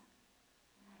Kings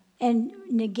and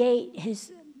negate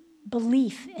his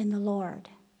belief in the Lord.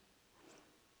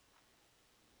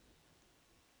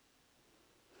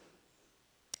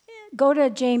 Go to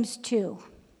James 2.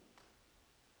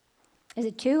 Is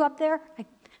it 2 up there?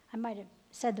 I might have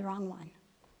said the wrong one.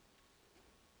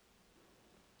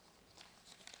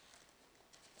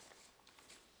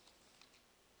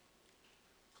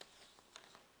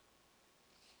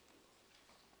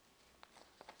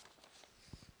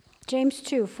 James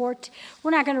 2, 14.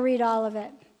 We're not going to read all of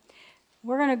it.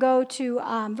 We're going to go to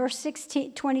verse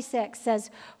 26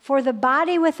 says, "For the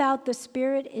body without the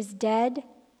spirit is dead,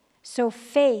 so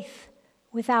faith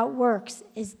without works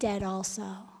is dead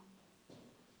also."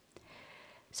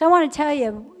 So I want to tell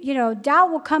you, doubt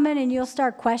will come in and you'll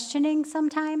start questioning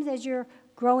sometimes as you're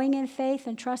growing in faith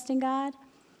and trusting God.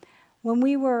 When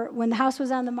the house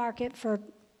was on the market for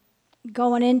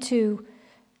going into,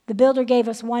 the builder gave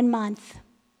us 1 month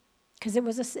because it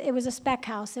was a spec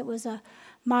house. It was a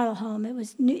model home.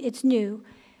 It's new.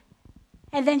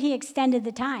 And then he extended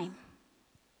the time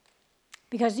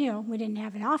because, we didn't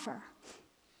have an offer.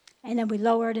 And then we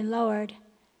lowered and lowered.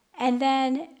 And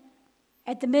then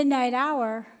at the midnight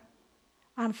hour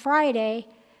on Friday,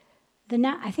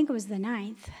 I think it was the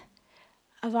 9th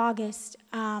of August,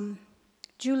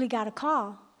 Julie got a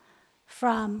call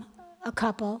from a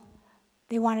couple.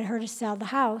 They wanted her to sell the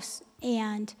house,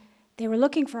 and They were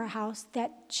looking for a house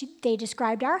they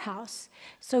described our house.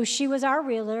 So she was our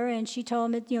realtor, and she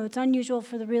told them, it's unusual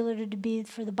for the realtor to be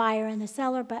for the buyer and the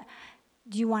seller, but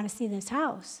do you want to see this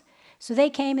house? So they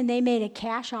came and they made a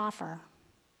cash offer.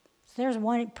 So there's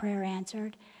one prayer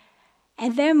answered.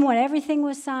 And then when everything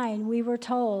was signed, we were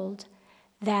told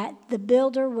that the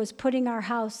builder was putting our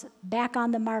house back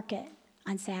on the market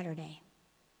on Saturday.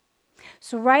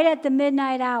 So right at the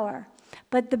midnight hour.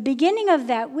 But the beginning of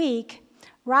that week,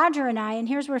 Roger and I, and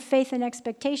here's where faith and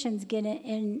expectations get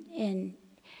in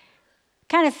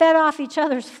kind of fed off each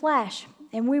other's flesh.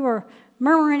 And we were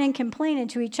murmuring and complaining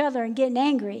to each other and getting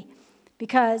angry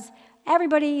because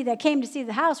everybody that came to see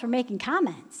the house were making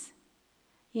comments,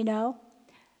 And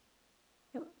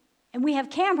we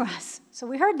have cameras, so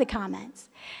we heard the comments.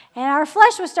 And our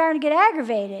flesh was starting to get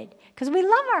aggravated because we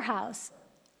love our house.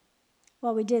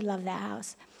 Well, we did love that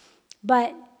house.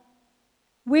 But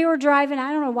we were driving,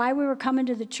 I don't know why we were coming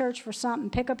to the church for something,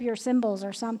 pick up your symbols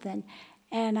or something.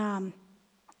 And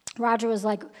Roger was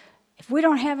like, if we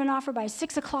don't have an offer by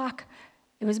 6 o'clock,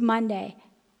 it was Monday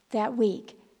that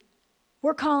week,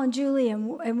 we're calling Julie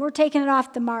and we're taking it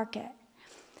off the market.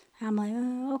 And I'm like,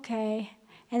 oh, okay.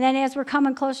 And then as we're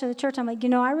coming closer to the church, I'm like,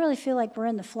 I really feel like we're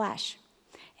in the flesh.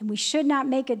 And we should not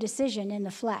make a decision in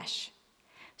the flesh.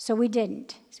 So we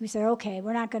didn't. So we said, okay,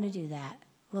 we're not going to do that.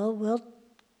 We'll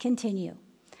continue.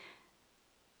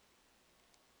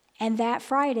 And that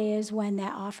Friday is when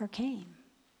that offer came.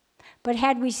 But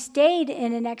had we stayed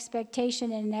in an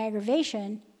expectation and an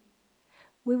aggravation,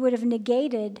 we would have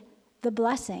negated the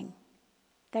blessing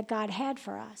that God had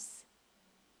for us.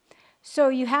 So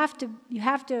you have to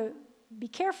be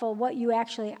careful what you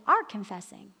actually are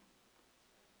confessing.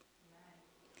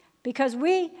 Because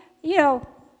we,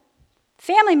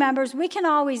 family members, we can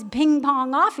always ping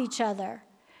pong off each other,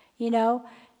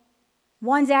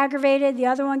 One's aggravated, the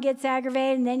other one gets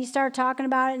aggravated, and then you start talking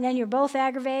about it, and then you're both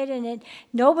aggravated, and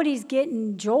nobody's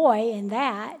getting joy in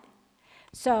that.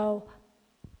 So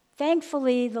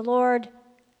thankfully, the Lord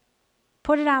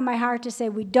put it on my heart to say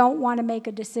we don't want to make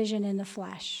a decision in the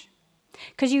flesh.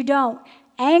 Because you don't.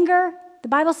 Anger, the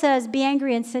Bible says, be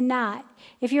angry and sin not.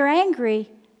 If you're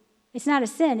angry, it's not a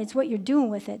sin. It's what you're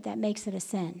doing with it that makes it a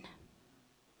sin.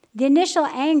 The initial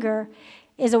anger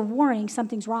is a warning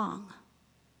something's wrong.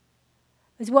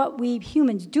 It's what we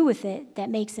humans do with it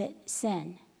that makes it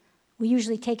sin. We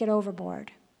usually take it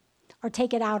overboard or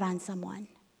take it out on someone.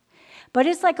 But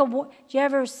it's like do you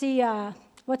ever see,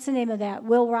 what's the name of that?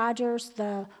 Will Rogers,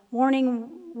 the warning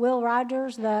Will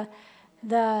Rogers, the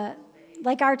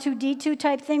like R2-D2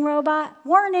 type thing robot?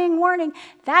 Warning, warning.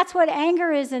 That's what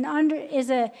anger is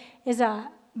is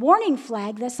a warning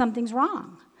flag that something's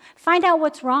wrong. Find out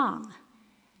what's wrong.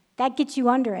 That gets you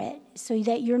under it so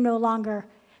that you're no longer,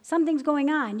 something's going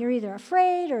on. You're either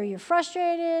afraid or you're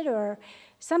frustrated or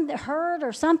something hurt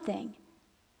or something.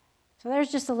 So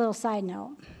there's just a little side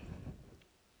note.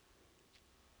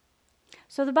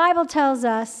 So the Bible tells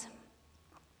us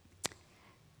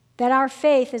that our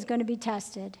faith is going to be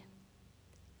tested.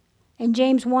 In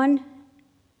James 1,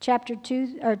 chapter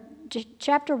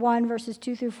 1, verses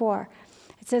 2 through 4,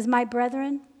 it says, "My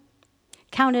brethren,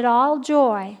 count it all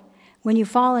joy when you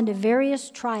fall into various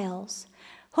trials."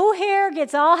 Who here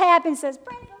gets all happy and says,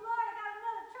 "Praise the Lord, I got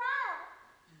another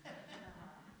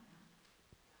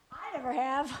trial"? I never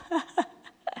have.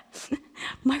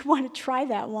 Might want to try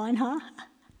that one, huh?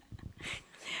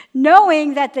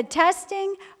 Knowing that the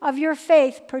testing of your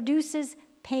faith produces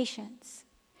patience.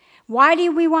 Why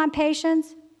do we want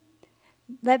patience?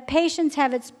 Let patience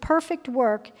have its perfect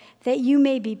work, that you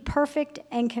may be perfect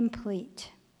and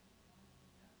complete,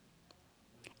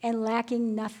 and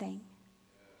lacking nothing.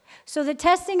 So the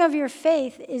testing of your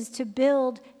faith is to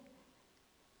build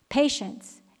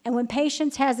patience. And when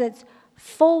patience has its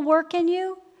full work in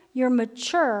you, you're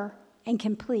mature and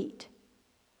complete.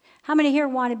 How many here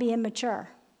want to be immature?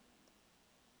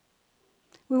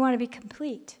 We want to be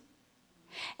complete.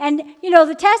 And,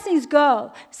 the testings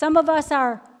go. Some of us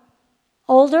are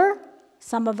older.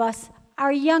 Some of us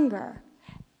are younger.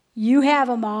 You have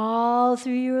them all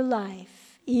through your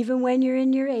life, even when you're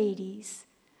in your 80s,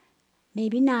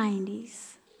 maybe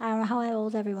 90s. I don't know how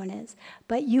old everyone is.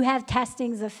 But you have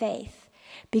testings of faith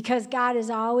because God is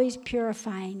always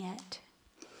purifying it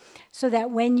so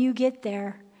that when you get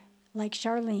there, like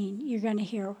Charlene, you're going to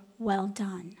hear, "Well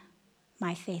done,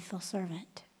 my faithful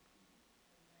servant."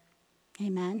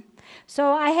 Amen.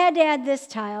 So I had to add this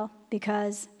tile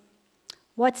because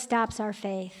what stops our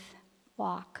faith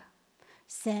walk?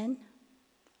 Sin,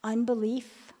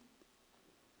 unbelief,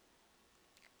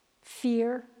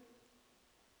 fear.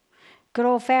 Good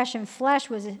old-fashioned flesh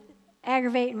was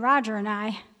aggravating Roger and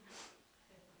I.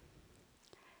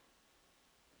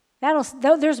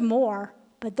 There's more,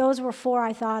 but those were 4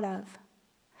 I thought of.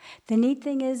 The neat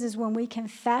thing is when we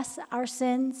confess our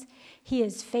sins, he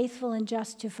is faithful and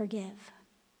just to forgive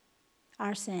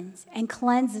our sins and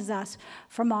cleanses us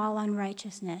from all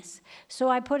unrighteousness. So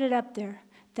I put it up there.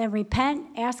 Then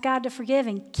repent, ask God to forgive,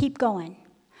 and keep going.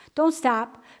 Don't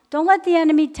stop. Don't let the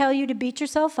enemy tell you to beat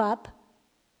yourself up.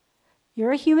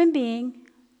 You're a human being.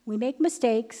 We make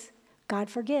mistakes. God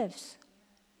forgives.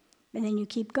 And then you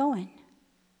keep going.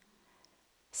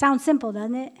 Sounds simple,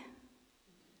 doesn't it?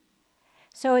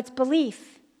 So it's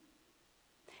belief.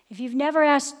 If you've never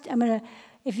asked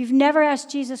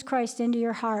Jesus Christ into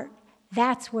your heart,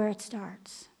 that's where it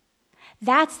starts.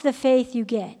 That's the faith you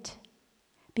get,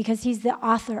 because he's the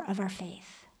author of our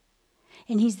faith,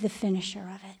 and he's the finisher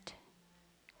of it.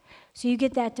 So you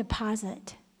get that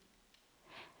deposit.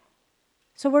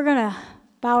 So we're going to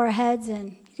bow our heads,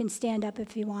 and you can stand up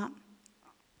if you want.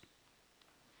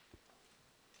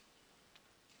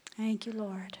 Thank you,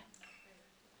 Lord.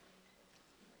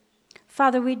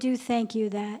 Father, we do thank you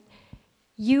that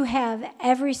you have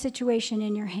every situation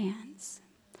in your hands.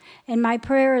 And my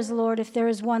prayer is, Lord, if there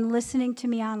is one listening to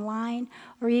me online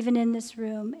or even in this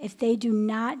room, if they do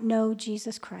not know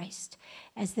Jesus Christ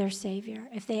as their Savior,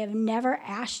 if they have never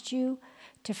asked you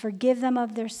to forgive them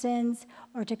of their sins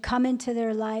or to come into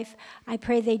their life, I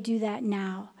pray they do that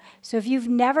now. So if you've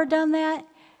never done that,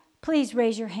 please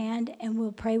raise your hand and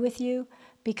we'll pray with you,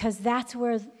 because that's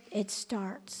where it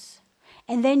starts.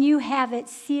 And then you have it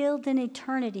sealed in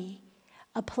eternity,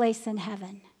 a place in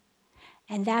heaven.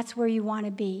 And that's where you want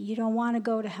to be. You don't want to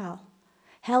go to hell.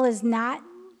 Hell is not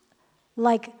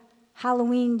like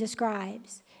Halloween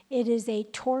describes. It is a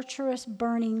torturous,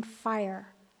 burning fire.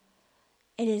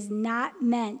 It is not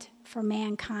meant for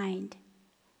mankind.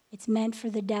 It's meant for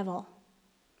the devil.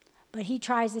 But he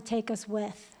tries to take us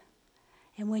with.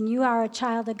 And when you are a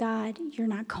child of God, you're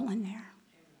not going there.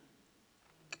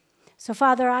 So,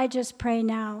 Father, I just pray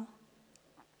now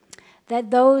that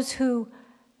those who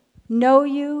know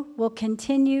you will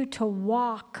continue to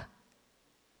walk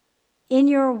in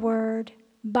your word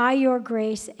by your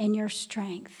grace and your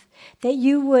strength, that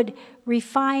you would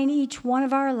refine each one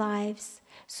of our lives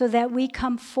so that we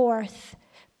come forth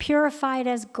purified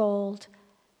as gold,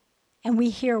 and we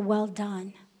hear, "Well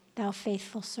done, thou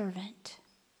faithful servant."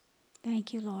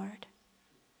 Thank you, Lord.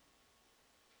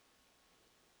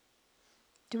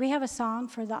 Do we have a song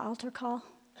for the altar call?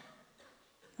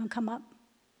 Want to come up?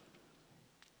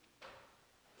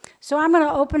 So I'm going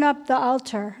to open up the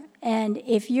altar, and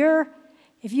if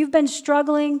you've been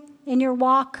struggling in your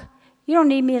walk, you don't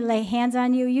need me to lay hands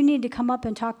on you. You need to come up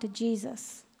and talk to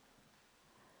Jesus.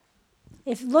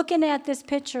 If looking at this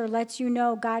picture lets you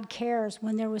know God cares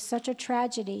when there was such a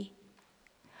tragedy,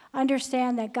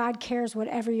 understand that God cares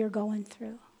whatever you're going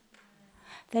through.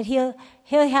 That He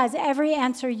has every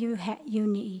answer you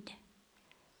need.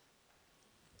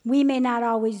 We may not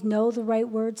always know the right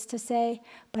words to say,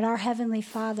 but our Heavenly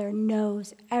Father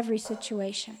knows every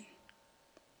situation.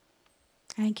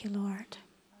 Thank you, Lord.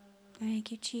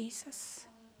 Thank you, Jesus.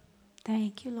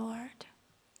 Thank you, Lord.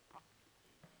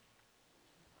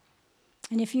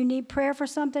 And if you need prayer for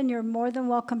something, you're more than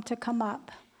welcome to come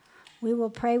up. We will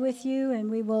pray with you and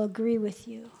we will agree with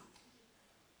you.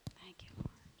 Thank you, Lord.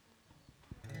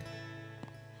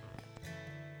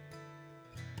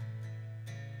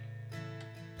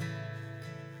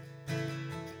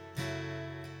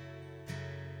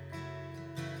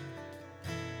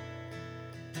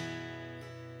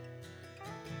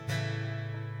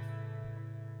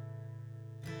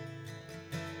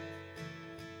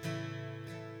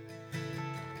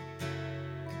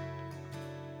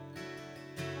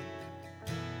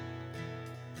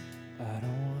 I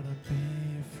don't want to be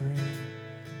afraid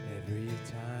every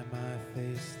time I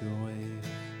face the waves.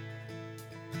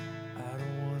 I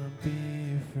don't want to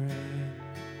be afraid.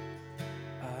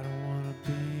 I don't want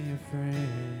to be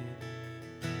afraid.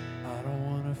 I don't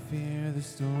want to fear the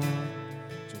storm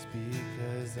just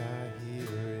because I hear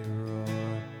it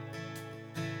roar.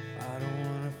 I don't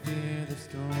want to fear the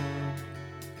storm.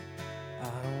 I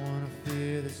don't want to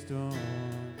fear the storm.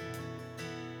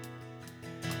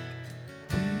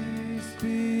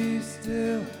 Be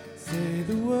still, say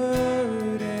the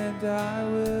word, and I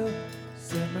will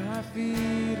set my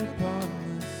feet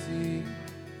upon the sea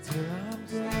till I'm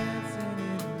dancing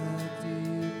in the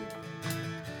deep.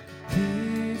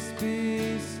 Peace,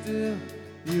 be still,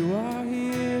 you are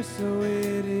here, so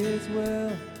it is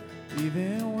well.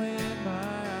 Even when my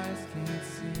eyes can't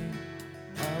see,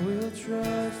 I will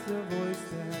trust the voice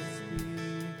that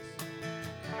speaks.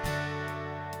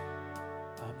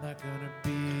 I'm not gonna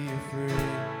be afraid,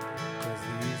 'cause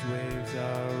these waves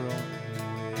are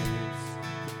only waves.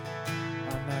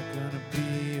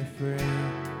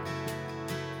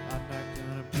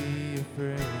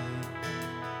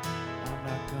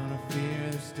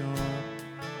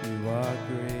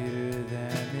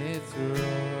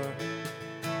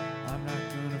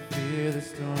 the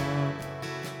storm.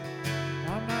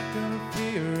 I'm not gonna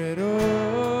fear at all.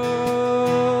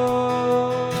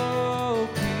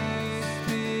 Peace,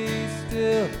 be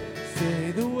still.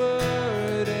 Say the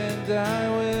word and I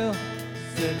will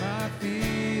set my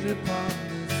feet upon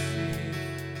the sea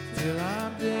till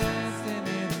I'm dancing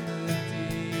in the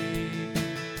deep.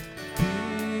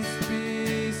 Peace, be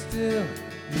still.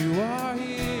 You are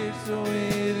here, so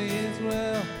it is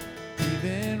well.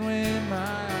 Even when my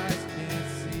eyes can't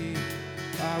see,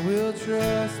 I will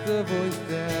trust the voice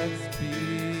that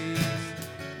speaks.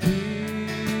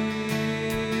 Peace,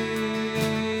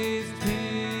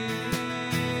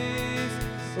 peace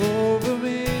over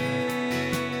me.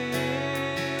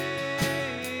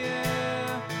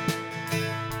 Yeah.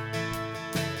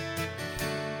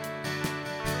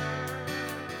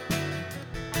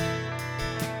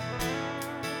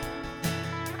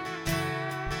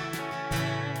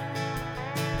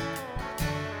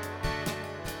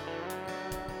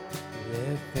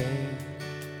 Let faith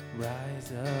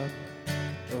rise up,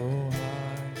 oh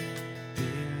heart,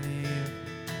 believe.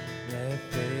 Let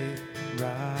faith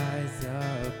rise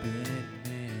up in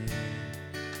me.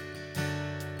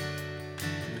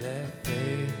 Let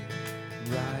faith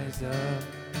rise up,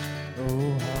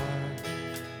 oh heart,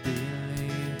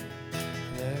 believe.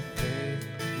 Let faith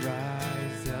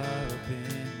rise up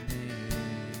in me.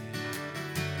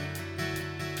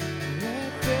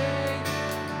 Let faith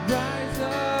rise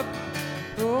up,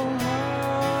 oh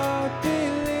heart,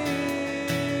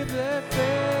 believe. Let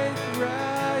faith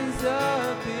rise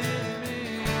up in me.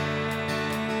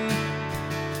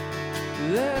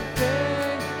 Let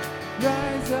faith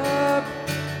rise up,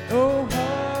 oh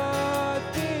heart,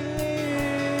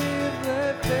 believe.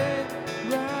 Let faith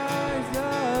rise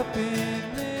up in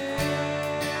me.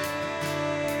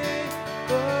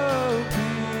 Oh,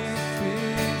 peace, be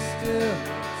still.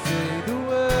 Say the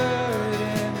word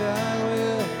and I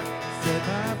will set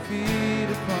my feet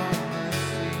upon the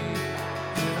sea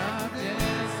till I'm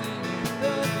dancing in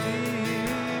the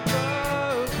deep. Oh,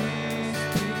 peace,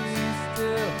 be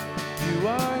still. You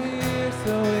are here,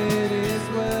 so it is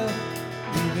well.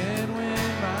 Even when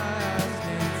my eyes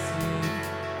can't see,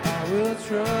 I will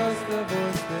trust the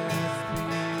voice that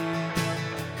speaks.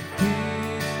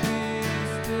 Peace, be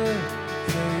still.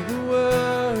 Say the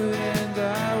word and I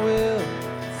will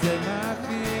set my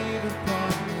feet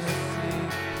upon the sea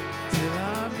till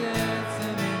I'm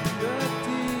dancing in the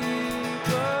deep.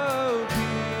 Oh,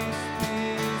 peace, be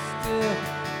still.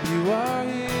 You are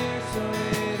here, so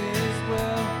it is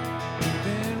well.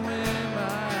 Even when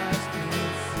my eyes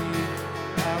can't see,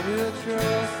 I will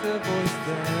trust the voice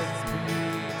that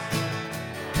speaks.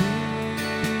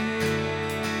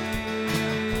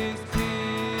 Peace,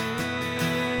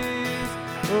 peace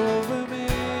over me.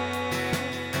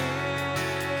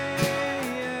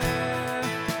 Yeah.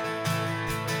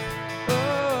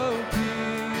 Oh,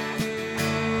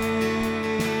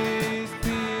 peace,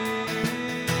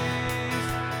 peace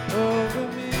over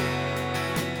me.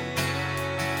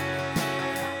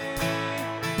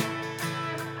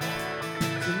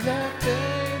 So let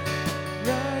faith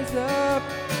rise up,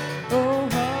 oh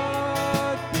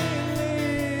heart,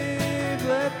 believe.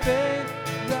 Let faith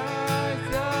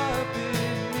rise up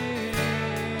in me.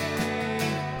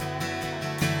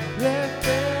 Let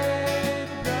faith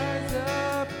rise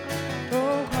up,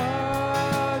 oh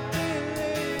heart,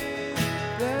 believe.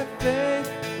 Let faith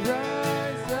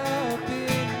rise up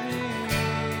in me.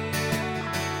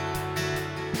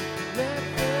 Let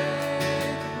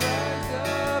faith rise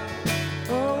up,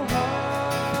 oh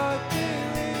heart,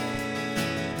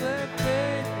 believe. Let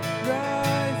faith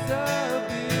rise up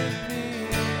in me.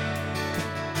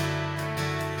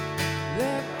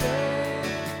 Let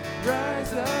faith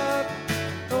rise up,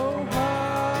 oh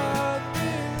heart,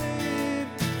 believe.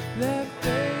 Let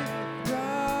faith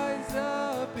rise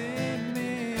up in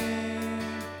me.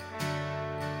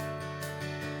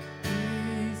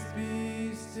 Peace,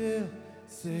 be still.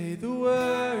 Say the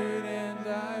word and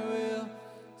I will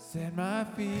set my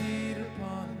feet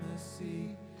upon the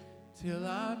sea till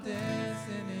I'm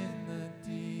dancing in the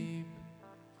deep.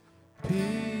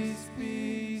 Peace,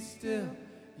 be still.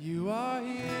 You are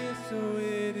here, so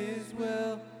it is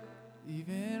well.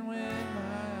 Even when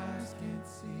my eyes can't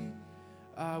see,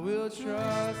 I will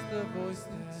trust the voice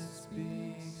that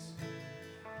speaks.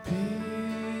 Peace,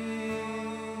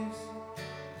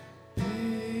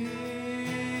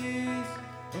 peace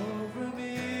over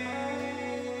me.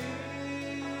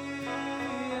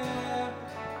 Yeah.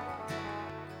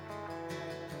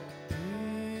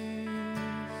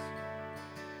 Peace,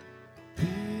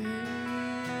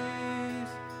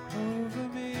 peace over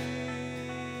me.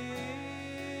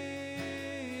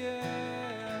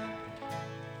 Yeah.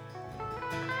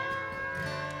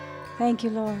 Thank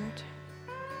you, Lord.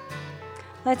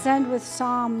 Let's end with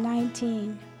Psalm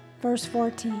 19, verse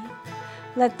 14.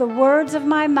 Let the words of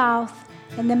my mouth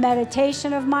and the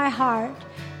meditation of my heart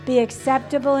be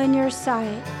acceptable in your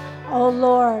sight, O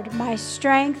Lord, my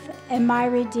strength and my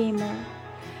Redeemer.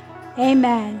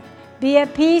 Amen. Be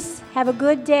at peace. Have a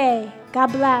good day.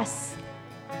 God bless.